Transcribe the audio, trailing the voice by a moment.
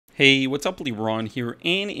Hey, what's up, Liron here,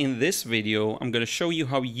 and in this video I'm going to show you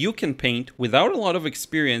how you can paint without a lot of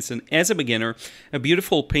experience and as a beginner a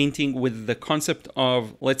beautiful painting with the concept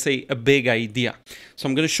of, let's say, a big idea. So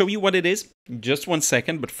I'm going to show you what it is in just 1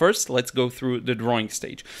 second, but first let's go through the drawing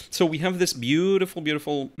stage. So we have this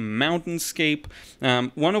beautiful mountainscape,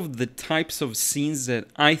 one of the types of scenes that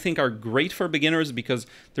I think are great for beginners because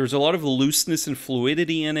there's a lot of looseness and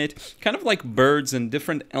fluidity in it, kind of like birds and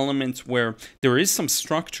different elements where there is some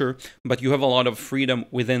structure, but you have a lot of freedom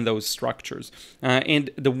within those structures. And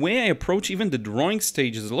the way I approach even the drawing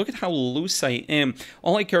stage is look at how loose I am.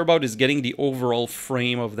 All I care about is getting the overall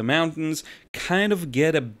frame of the mountains, kind of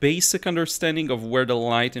get a basic understanding of where the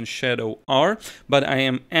light and shadow are, but I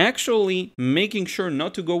am actually making sure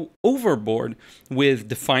not to go overboard with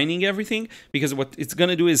defining everything, because what it's going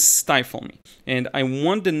to do is stifle me. And I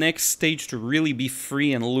want the next stage to really be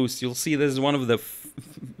free and loose. You'll see this is one of the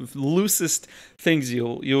loosest things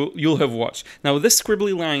you'll have watched. Now this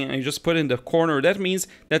scribbly line I just put in the corner, that means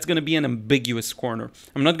that's going to be an ambiguous corner.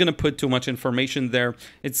 I'm not going to put too much information there.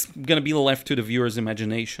 It's going to be left to the viewer's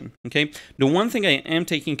imagination. Okay. The one thing I am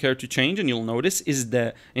taking care to change, and you'll notice, is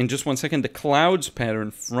the, in just 1 second, the clouds pattern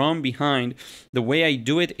from behind. The way I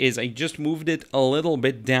do it is I just moved it a little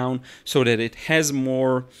bit down so that it has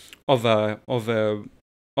more of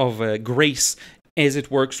a grace as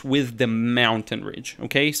it works with the mountain ridge.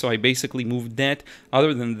 Okay, so I basically moved that.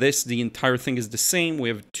 Other than this, the entire thing is the same. We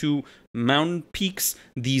have two mountain peaks.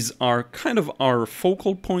 These are kind of our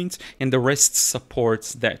focal points, and the rest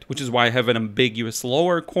supports that, which is why I have an ambiguous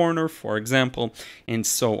lower corner, for example, and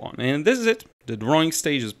so on. And this is it. The drawing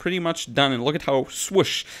stage is pretty much done, and look at how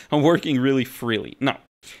swoosh I'm working really freely. Now,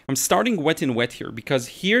 I'm starting wet in wet here, because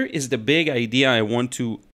here is the big idea I want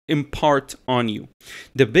to impart on you.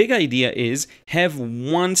 The big idea is have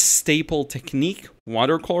one staple technique,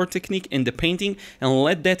 watercolor technique, in the painting, and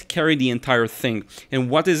let that carry the entire thing. And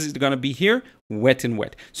what is it going to be here? Wet and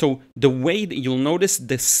wet. So the way that you'll notice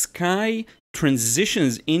the sky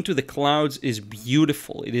transitions into the clouds is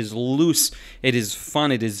beautiful. It is loose, it is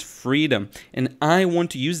fun, it is freedom, and I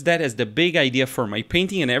want to use that as the big idea for my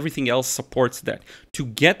painting, and everything else supports that. To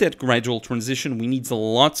get that gradual transition, we need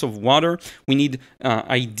lots of water. We need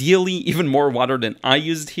ideally even more water than I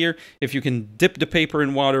used here. If you can dip the paper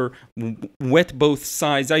in water, wet both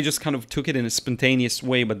sides. I just kind of took it in a spontaneous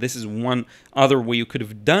way, but this is one other way you could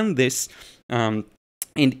have done this.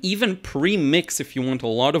 And even pre-mix if you want a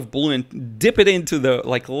lot of blue and dip it into the,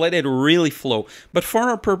 like, let it really flow. But for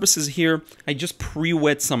our purposes here, I just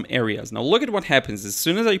pre-wet some areas. Now look at what happens. As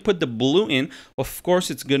soon as I put the blue in, of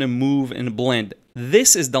course it's going to move and blend.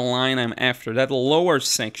 This is the line I'm after, that lower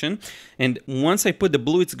section. And once I put the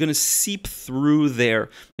blue, it's going to seep through there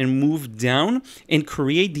and move down and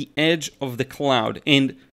create the edge of the cloud.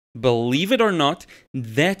 And believe it or not,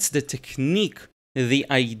 that's the technique, the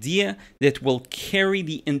idea that will carry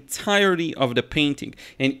the entirety of the painting.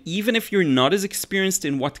 And even if you're not as experienced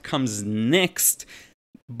in what comes next,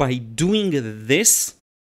 by doing this,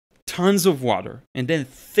 tons of water and then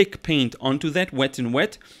thick paint onto that wet and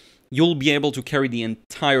wet, you'll be able to carry the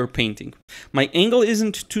entire painting. My angle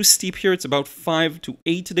isn't too steep here. It's about 5 to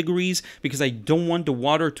 8 degrees because I don't want the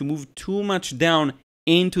water to move too much down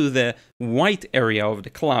into the white area of the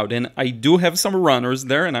cloud. And I do have some runners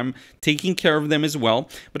there, and I'm taking care of them as well,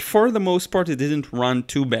 but for the most part it didn't run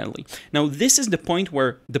too badly. Now this is the point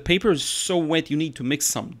where the paper is so wet you need to mix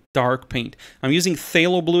some dark paint. I'm using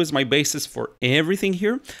phthalo blue as my basis for everything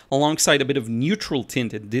here, alongside a bit of neutral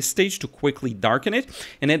tint at this stage to quickly darken it.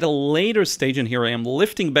 And at a later stage, and here I am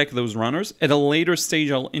lifting back those runners, at a later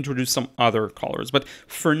stage I'll introduce some other colors. But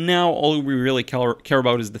for now, all we really care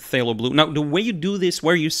about is the phthalo blue. Now the way you do this,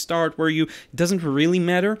 where you start, it doesn't really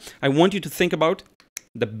matter. I want you to think about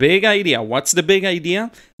the big idea. What's the big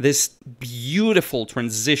idea? This beautiful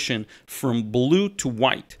transition from blue to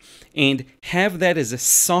white. And have that as a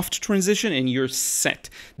soft transition and you're set.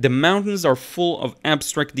 The mountains are full of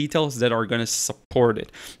abstract details that are going to support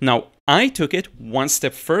it. Now, I took it one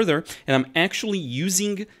step further, and I'm actually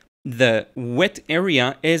using the wet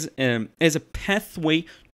area as a pathway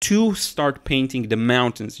to start painting the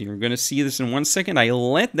mountains. You're going to see this in 1 second. I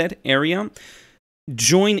let that area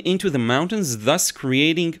join into the mountains, thus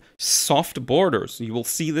creating soft borders. You will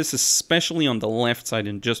see this especially on the left side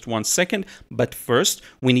in just 1 second, but first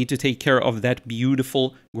we need to take care of that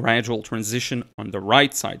beautiful gradual transition on the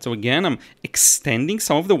right side. So again, I'm extending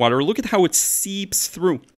some of the water. Look at how it seeps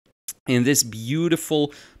through in this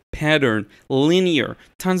beautiful pattern, linear,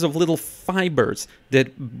 tons of little fibers that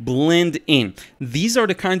blend in. These are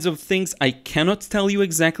the kinds of things I cannot tell you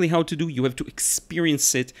exactly how to do. You have to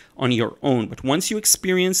experience it on your own. But once you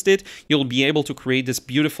experienced it, you'll be able to create this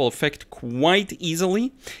beautiful effect quite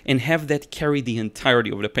easily and have that carry the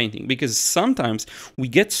entirety of the painting. Because sometimes we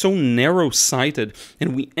get so narrow-sighted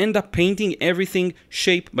and we end up painting everything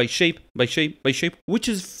shape by shape by shape by shape, which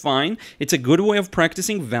is fine. It's a good way of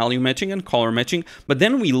practicing value matching and color matching, but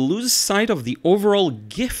then we lose sight of the overall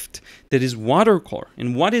gift that is watercolor.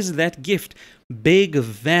 And what is that gift? Big,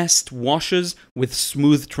 vast washes with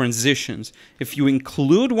smooth transitions. If you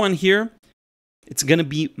include one here, it's going to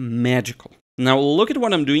be magical. Now look at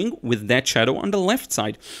what I'm doing with that shadow on the left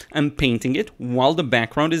side. I'm painting it while the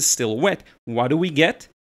background is still wet. What do we get?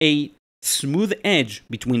 A smooth edge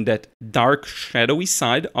between that dark, shadowy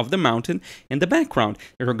side of the mountain and the background.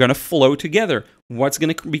 They're going to flow together. What's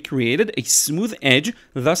going to be created? A smooth edge,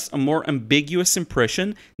 thus a more ambiguous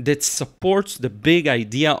impression that supports the big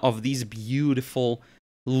idea of these beautiful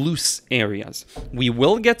loose areas. We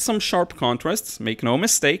will get some sharp contrasts, make no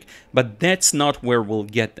mistake, but that's not where we'll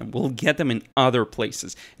get them. We'll get them in other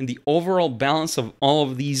places. And the overall balance of all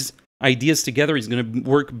of these ideas together is going to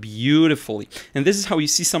work beautifully. And this is how you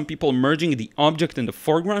see some people merging the object in the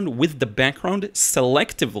foreground with the background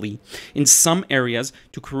selectively in some areas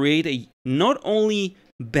to create a not only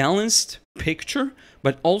balanced picture,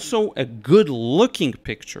 but also a good looking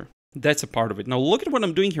picture. That's a part of it. Now look at what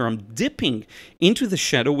I'm doing here. I'm dipping into the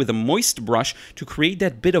shadow with a moist brush to create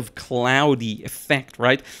that bit of cloudy effect,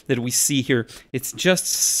 right, that we see here. It's just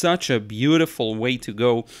such a beautiful way to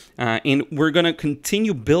go. And we're going to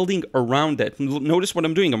continue building around that. Notice what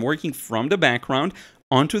I'm doing. I'm working from the background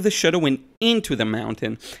onto the shadow and into the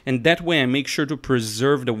mountain. And that way I make sure to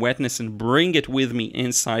preserve the wetness and bring it with me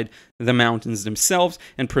inside the mountains themselves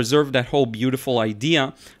and preserve that whole beautiful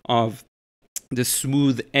idea of the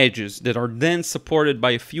smooth edges that are then supported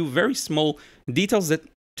by a few very small details that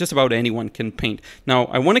just about anyone can paint. Now,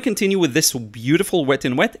 I want to continue with this beautiful wet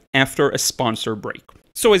and wet after a sponsor break.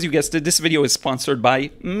 So as you guessed it, this video is sponsored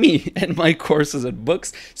by me and my courses at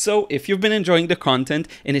Books. So if you've been enjoying the content,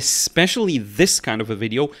 and especially this kind of a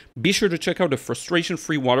video, be sure to check out the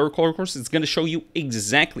frustration-free watercolor course. It's going to show you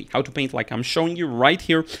exactly how to paint like I'm showing you right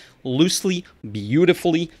here, loosely,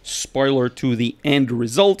 beautifully, spoiler to the end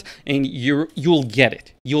result, and you'll get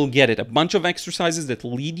it. You'll get it. A bunch of exercises that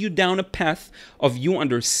lead you down a path of you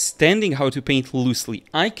understanding how to paint loosely.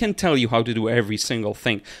 I can tell you how to do every single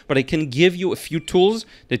thing, but I can give you a few tools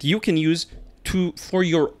that you can use for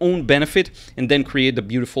your own benefit and then create the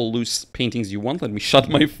beautiful loose paintings you want. Let me shut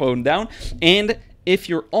my phone down. And if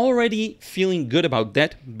you're already feeling good about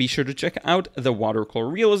that, be sure to check out the Watercolor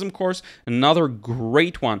Realism course, another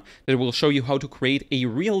great one that will show you how to create a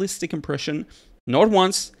realistic impression, not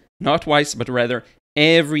once, not twice, but rather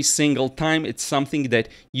every single time. It's something that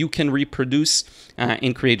you can reproduce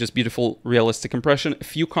and create this beautiful realistic impression. A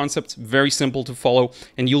few concepts, very simple to follow,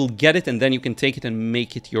 and you'll get it, and then you can take it and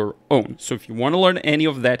make it your own. So if you want to learn any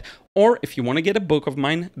of that, or if you want to get a book of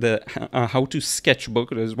mine, the How to Sketch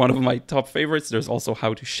book, that is one of my top favorites. There's also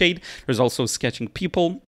How to Shade. There's also Sketching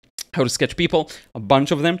People. How to Sketch People, a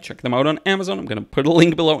bunch of them. Check them out on Amazon. I'm going to put a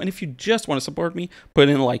link below. And if you just want to support me, put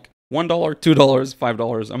in like $1, $2,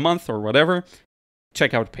 $5 a month or whatever.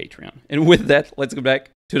 Check out Patreon. And with that, let's go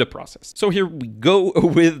back to the process. So here we go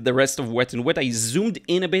with the rest of Wet and Wet. I zoomed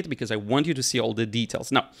in a bit because I want you to see all the details.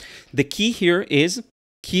 Now, the key here is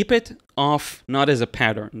keep it off, not as a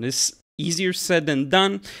pattern. This is easier said than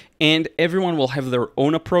done, and everyone will have their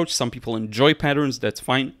own approach. Some people enjoy patterns, that's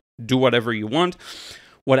fine. Do whatever you want.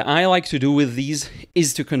 What I like to do with these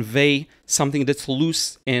is to convey something that's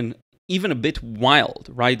loose and even a bit wild,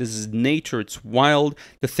 right? This is nature, it's wild.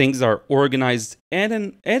 The things are organized at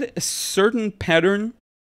a certain pattern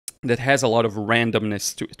that has a lot of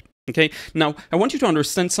randomness to it, okay? Now, I want you to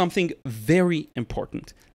understand something very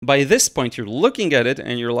important. By this point, you're looking at it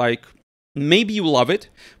and you're like, maybe you love it,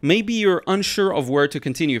 maybe you're unsure of where to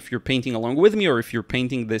continue if you're painting along with me or if you're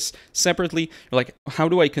painting this separately. You're like, how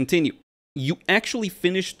do I continue? You actually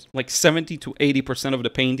finished like 70 to 80% of the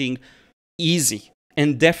painting easy.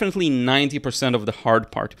 And definitely 90% of the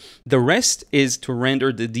hard part. The rest is to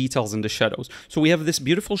render the details in the shadows. So we have this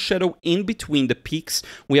beautiful shadow in between the peaks.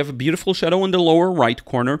 We have a beautiful shadow in the lower right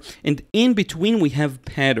corner. And in between we have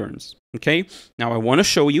patterns. Okay? Now I want to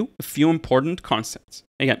show you a few important concepts.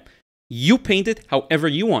 Again, you paint it however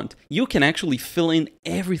you want. You can actually fill in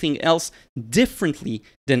everything else differently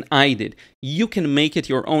than I did. You can make it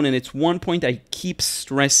your own. And it's one point I keep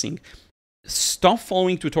stressing. Stop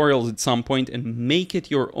following tutorials at some point and make it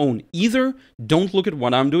your own. Either don't look at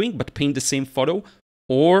what I'm doing, but paint the same photo,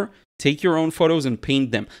 or take your own photos and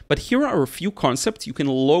paint them. But here are a few concepts you can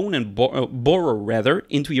loan and borrow rather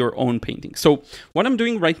into your own painting. So what I'm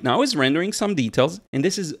doing right now is rendering some details, and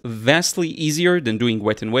this is vastly easier than doing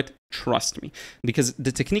wet and wet, trust me, because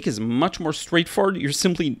the technique is much more straightforward. You're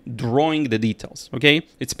simply drawing the details, okay?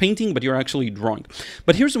 It's painting, but you're actually drawing.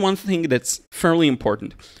 But here's one thing that's fairly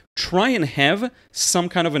important. Try and have some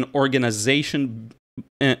kind of an organization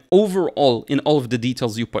overall in all of the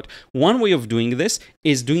details you put. One way of doing this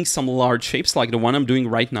is doing some large shapes like the one I'm doing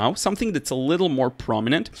right now, something that's a little more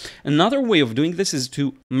prominent. Another way of doing this is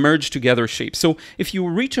to merge together shapes. So if you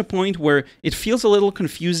reach a point where it feels a little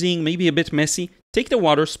confusing, maybe a bit messy, take the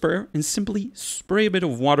water sprayer and simply spray a bit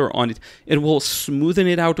of water on it. It will smoothen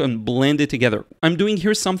it out and blend it together. I'm doing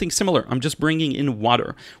here something similar. I'm just bringing in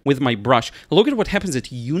water with my brush. Look at what happens.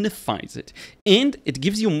 It unifies it. And it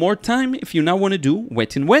gives you more time if you now want to do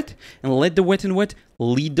wet and wet, and let the wet and wet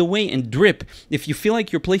lead the way and drip. If you feel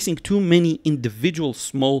like you're placing too many individual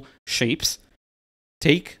small shapes,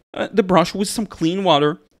 take the brush with some clean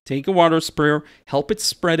water, take a water sprayer, help it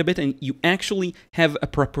spread a bit, and you actually have a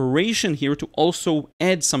preparation here to also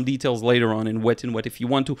add some details later on in wet and wet if you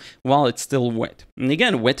want to, while it's still wet. And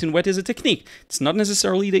again, wet and wet is a technique. It's not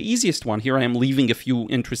necessarily the easiest one. Here I am leaving a few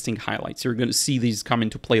interesting highlights. You're going to see these come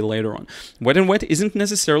into play later on. Wet and wet isn't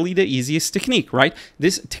necessarily the easiest technique, right?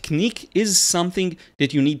 This technique is something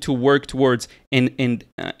that you need to work towards and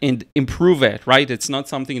improve at, right? It's not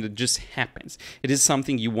something that just happens. It is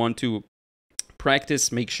something you want to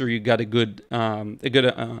practice, make sure you got a good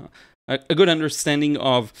understanding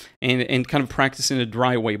of, and kind of practice in a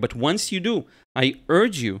dry way. But once you do, I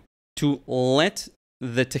urge you to let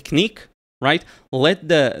the technique, right? Let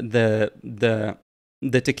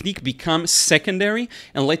the technique become secondary,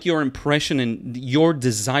 and let your impression and your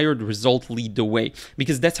desired result lead the way,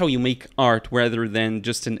 because that's how you make art rather than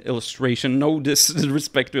just an illustration. No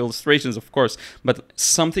disrespect to illustrations, of course, but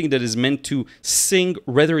something that is meant to sing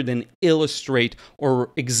rather than illustrate or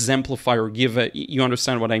exemplify or give a, you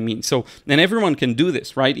understand what I mean. So, and everyone can do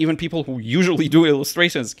this, right? Even people who usually do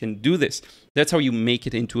illustrations can do this. That's how you make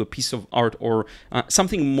it into a piece of art, or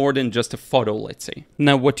something more than just a photo, let's say.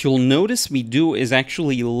 Now, what you'll notice me do is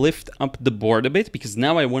actually lift up the board a bit, because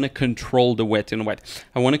now I want to control the wet and wet.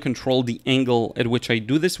 I want to control the angle at which I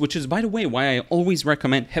do this, which is, by the way, why I always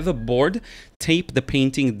recommend have a board, tape the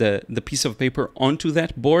painting, the piece of paper onto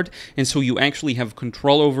that board, and so you actually have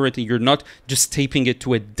control over it, and you're not just taping it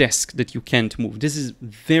to a desk that you can't move. This is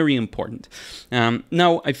very important.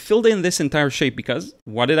 Now, I filled in this entire shape because,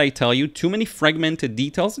 what did I tell you? Too many fragmented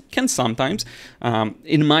details can sometimes,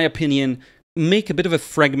 in my opinion, make a bit of a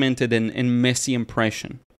fragmented and messy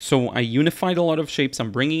impression. So I unified a lot of shapes.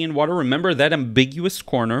 I'm bringing in water. Remember that ambiguous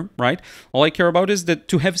corner, right? All I care about is that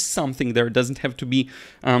to have something there. It doesn't have to be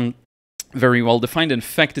very well defined. In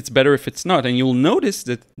fact, it's better if it's not. And you'll notice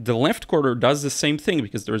that the left corner does the same thing,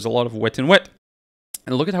 because there's a lot of wet and wet.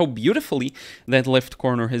 And look at how beautifully that left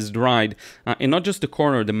corner has dried. And not just the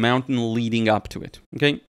corner, the mountain leading up to it,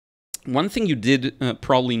 okay? One thing you did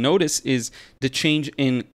probably notice is the change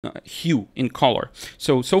in hue, in color.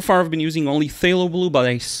 So far I've been using only phthalo blue, but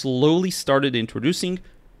I slowly started introducing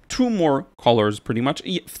two more colors, pretty much.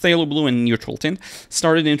 Phthalo blue and neutral tint.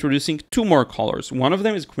 Started introducing two more colors. One of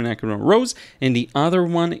them is quinacridone rose, and the other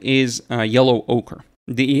one is yellow ochre.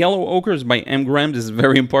 The yellow ochre is by M. Graham. This is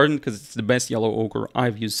very important because it's the best yellow ochre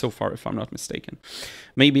I've used so far, if I'm not mistaken.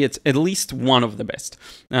 Maybe it's at least one of the best.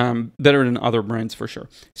 Better than other brands for sure.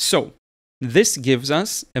 So this gives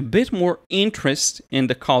us a bit more interest in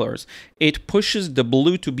the colors. It pushes the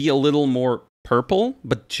blue to be a little more purple,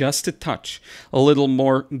 but just a touch. A little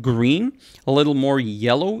more green, a little more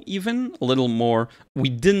yellow even, a little more... We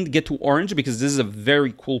didn't get to orange because this is a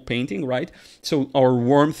very cool painting, right? So our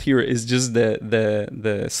warmth here is just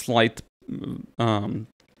the slight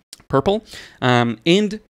purple.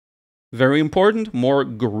 And very important, more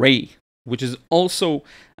gray, which is also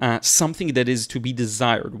something that is to be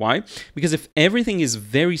desired. Why? Because if everything is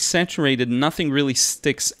very saturated, nothing really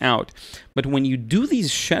sticks out. But when you do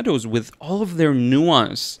these shadows with all of their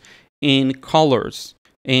nuance in colors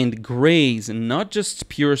and grays, and not just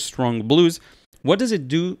pure strong blues, what does it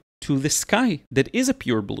do to the sky that is a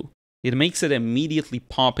pure blue? It makes it immediately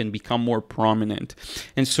pop and become more prominent.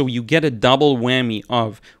 And so you get a double whammy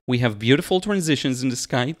of, we have beautiful transitions in the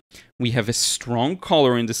sky, we have a strong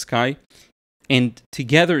color in the sky, and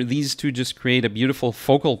together these two just create a beautiful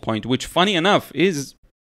focal point, which, funny enough, is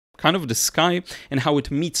kind of the sky and how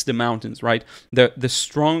it meets the mountains, right? The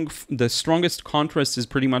strongest contrast is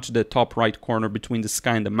pretty much the top right corner between the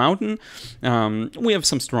sky and the mountain. We have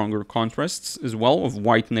some stronger contrasts as well of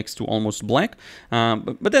white next to almost black,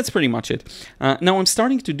 but that's pretty much it. Now I'm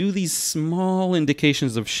starting to do these small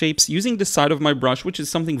indications of shapes using the side of my brush, which is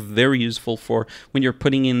something very useful for when you're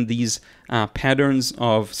putting in these patterns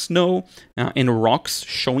of snow and rocks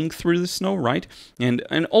showing through the snow, right?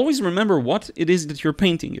 And always remember what it is that you're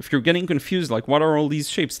painting. If you're getting confused, like what are all these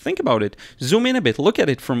shapes, think about it. Zoom in a bit, look at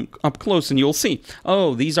it from up close, and you'll see,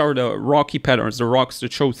 oh, these are the rocky patterns, the rocks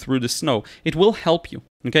that show through the snow. It will help you.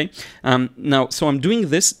 Okay, now, so I'm doing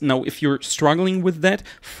this. Now, if you're struggling with that,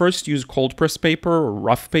 first use cold press paper or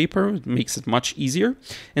rough paper. It makes it much easier.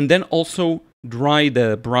 And then also dry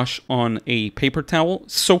the brush on a paper towel,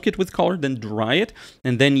 soak it with color, then dry it,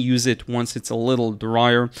 and then use it once it's a little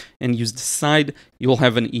drier, and use the side. You'll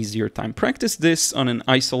have an easier time. Practice this on an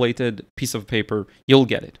isolated piece of paper. You'll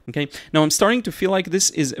get it. Okay, now I'm starting to feel like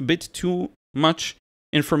this is a bit too much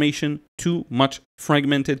information, too much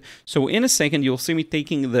fragmented. So in a second, you'll see me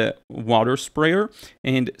taking the water sprayer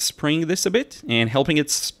and spraying this a bit and helping it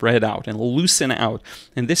spread out and loosen out.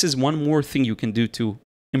 And this is one more thing you can do to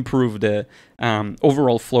improve the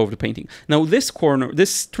overall flow of the painting. Now this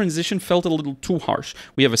transition felt a little too harsh.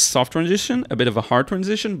 We have a soft transition, a bit of a hard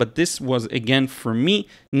transition, but this was, again, for me,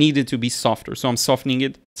 needed to be softer. So I'm softening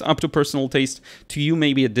it. It's up to personal taste. To you,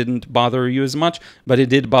 maybe it didn't bother you as much, but it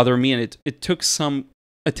did bother me, and it took some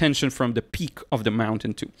attention from the peak of the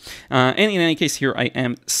mountain too. And in any case, here I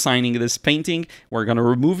am signing this painting. We're going to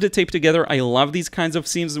remove the tape together. I love these kinds of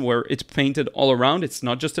scenes where it's painted all around. It's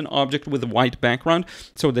not just an object with a white background,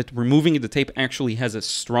 so that removing the tape actually has a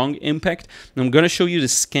strong impact. And I'm going to show you the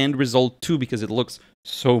scanned result too, because it looks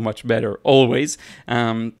so much better always.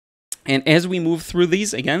 And as we move through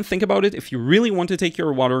these, again, think about it. If you really want to take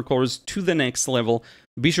your watercolors to the next level,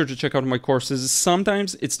 be sure to check out my courses.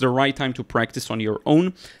 Sometimes it's the right time to practice on your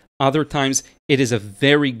own. Other times, it is a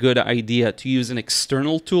very good idea to use an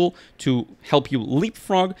external tool to help you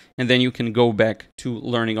leapfrog, and then you can go back to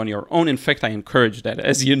learning on your own. In fact, I encourage that,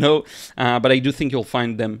 as you know, but I do think you'll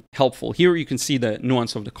find them helpful. Here you can see the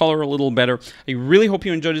nuance of the color a little better. I really hope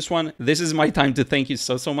you enjoyed this one. This is my time to thank you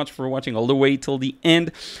so much for watching all the way till the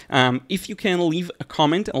end. If you can, leave a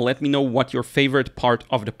comment and let me know what your favorite part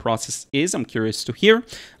of the process is. I'm curious to hear.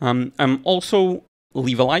 I'm also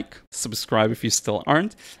leave a like, subscribe if you still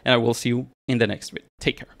aren't, and I will see you in the next video.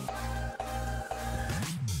 Take care.